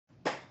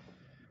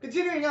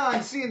Continuing on,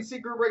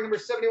 CNC group break number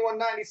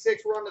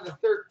 7196. We're on to the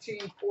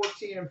 13,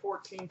 14, and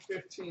 14,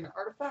 15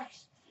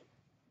 artifacts.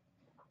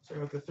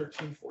 Starting with the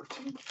 13,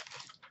 14.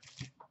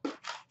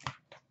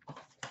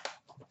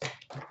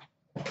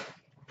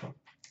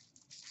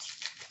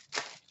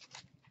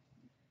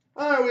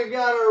 All right, we've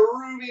got a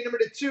Ruby number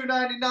to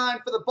 299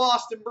 for the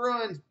Boston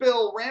Bruins,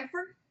 Bill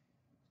Ranford.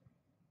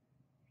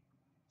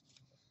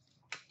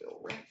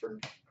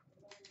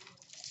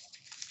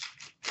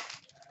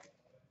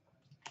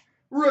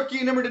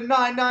 Rookie number to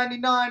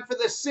 999 for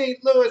the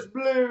St. Louis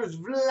Blues,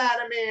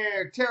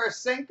 Vladimir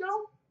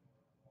Tarasenko.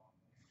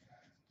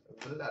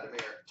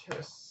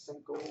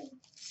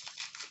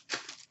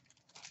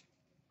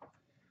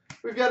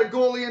 We've got a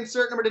goalie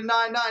insert number to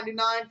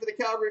 999 for the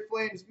Calgary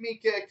Flames,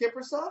 Mika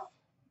Kiprasov.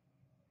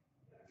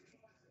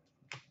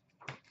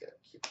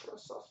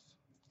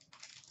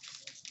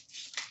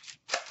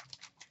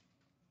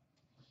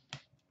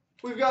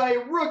 We've got a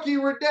rookie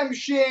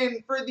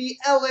redemption for the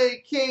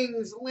LA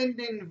Kings,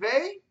 Lyndon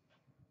Vay.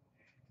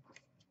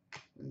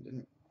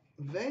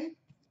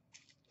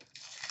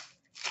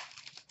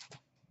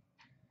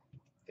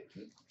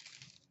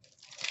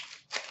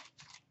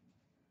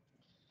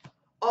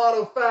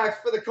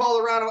 Autofax for the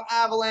Colorado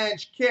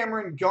Avalanche,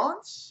 Cameron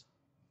Gaunce.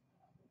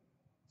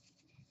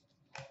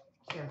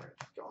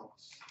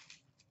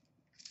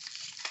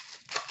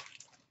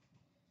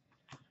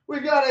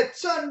 We've got a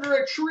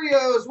Tundra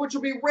Trios, which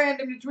will be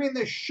random between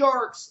the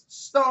Sharks,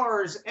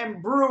 Stars,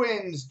 and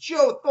Bruins.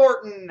 Joe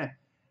Thornton,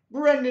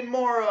 Brendan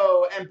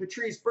Morrow, and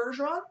Patrice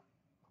Bergeron.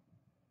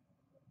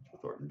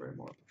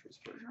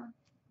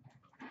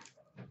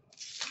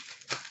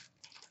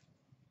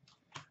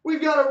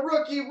 We've got a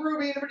rookie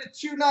Ruby number to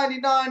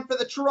 299 for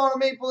the Toronto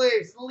Maple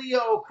Leafs,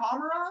 Leo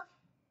Komarov.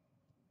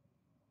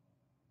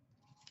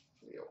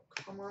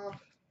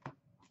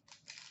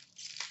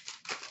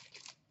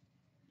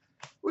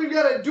 We've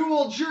got a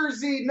dual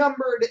jersey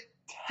numbered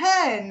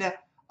 10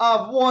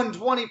 of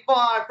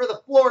 125 for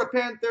the Florida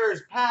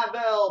Panthers,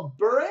 Pavel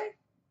Bure.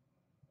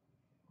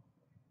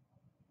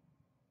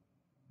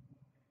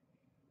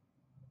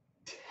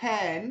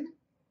 (10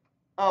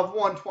 of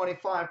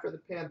 125 for the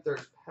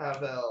Panthers,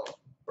 Pavel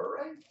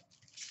Bure.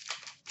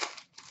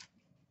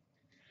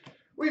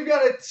 We've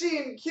got a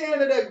Team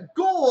Canada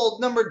Gold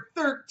numbered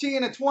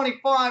 13 of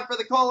 25 for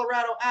the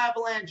Colorado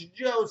Avalanche,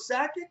 Joe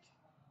Sakic.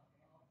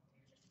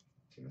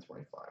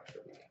 25 for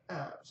the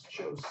Avs,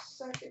 Joe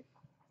Sakic.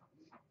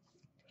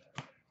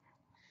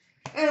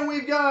 And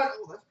we've got,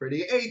 oh, that's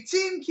pretty, a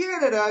Team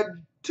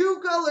Canada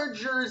 2-color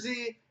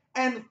jersey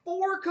and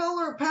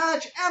 4-color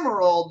patch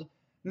emerald,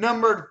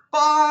 numbered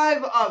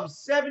 5 of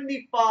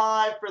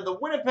 75 for the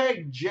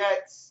Winnipeg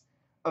Jets,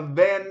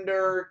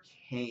 Evander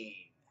Kane.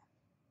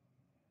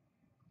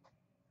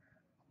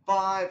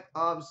 5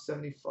 of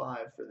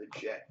 75 for the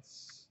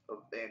Jets,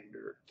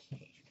 Evander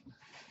Kane.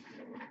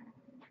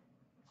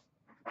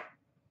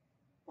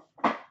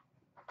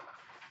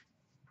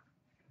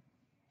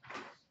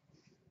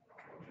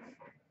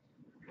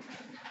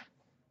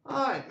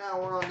 All right, now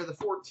we're on to the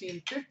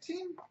 14,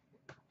 15.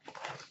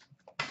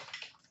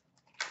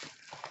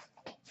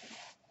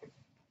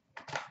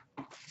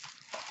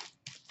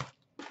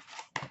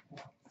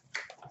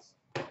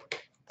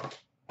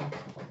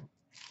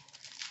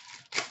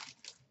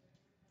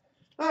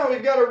 Oh,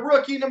 we've got a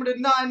rookie number to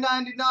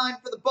 999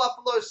 for the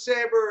Buffalo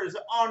Sabres,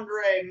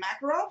 Andre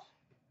Makarov.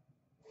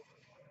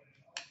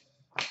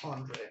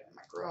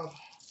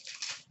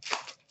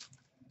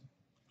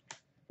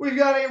 We've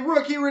got a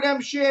rookie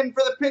redemption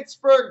for the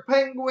Pittsburgh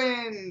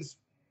Penguins.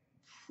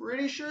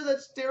 Pretty sure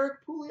that's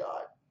Derek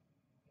Pouliot.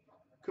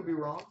 Could be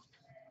wrong.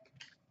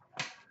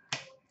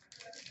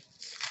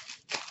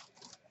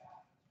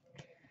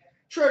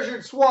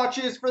 Treasured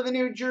swatches for the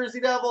New Jersey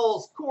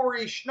Devils,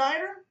 Corey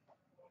Schneider.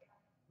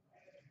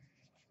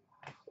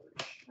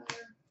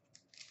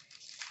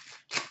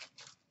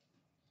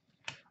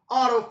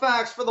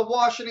 Autofax for the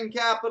Washington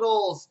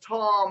Capitals,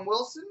 Tom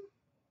Wilson.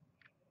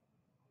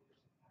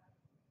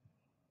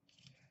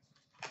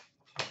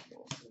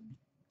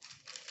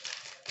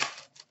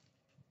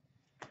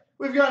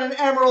 We've got an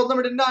emerald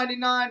number to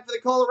 99 for the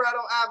Colorado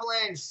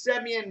Avalanche,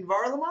 Semyon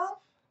Varlamov.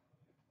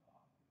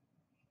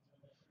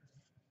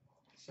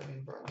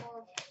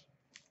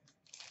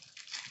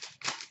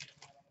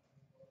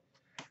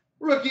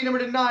 Rookie number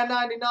to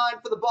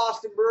 999 for the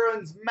Boston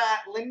Bruins,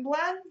 Matt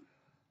Lindblad.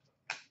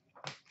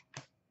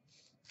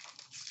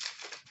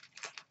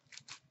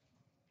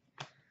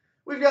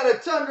 We've got a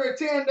Tundra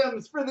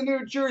Tandems for the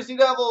New Jersey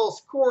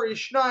Devils, Corey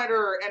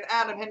Schneider and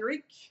Adam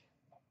Henrique.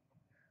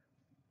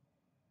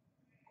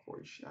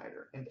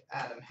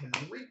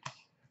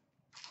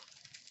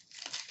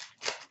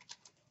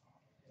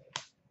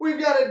 We've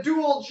got a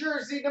dual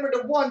jersey number to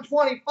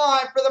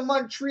 125 for the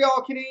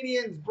Montreal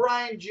Canadiens,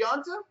 Brian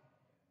Gionta.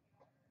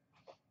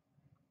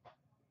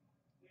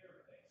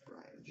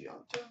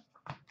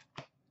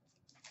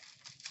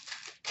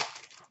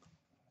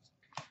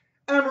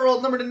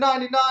 Emerald number to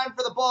 99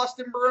 for the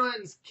Boston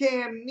Bruins,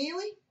 Cam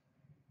Neely.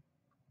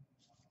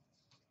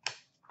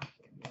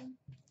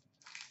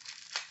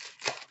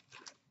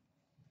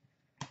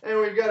 And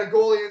we've got a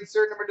goalie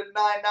insert number to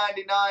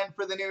 999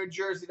 for the New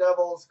Jersey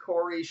Devils,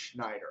 Corey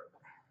Schneider.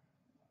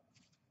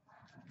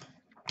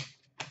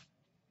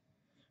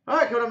 All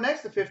right, coming up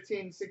next, the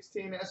 15-16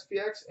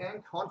 SPX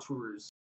and Contours.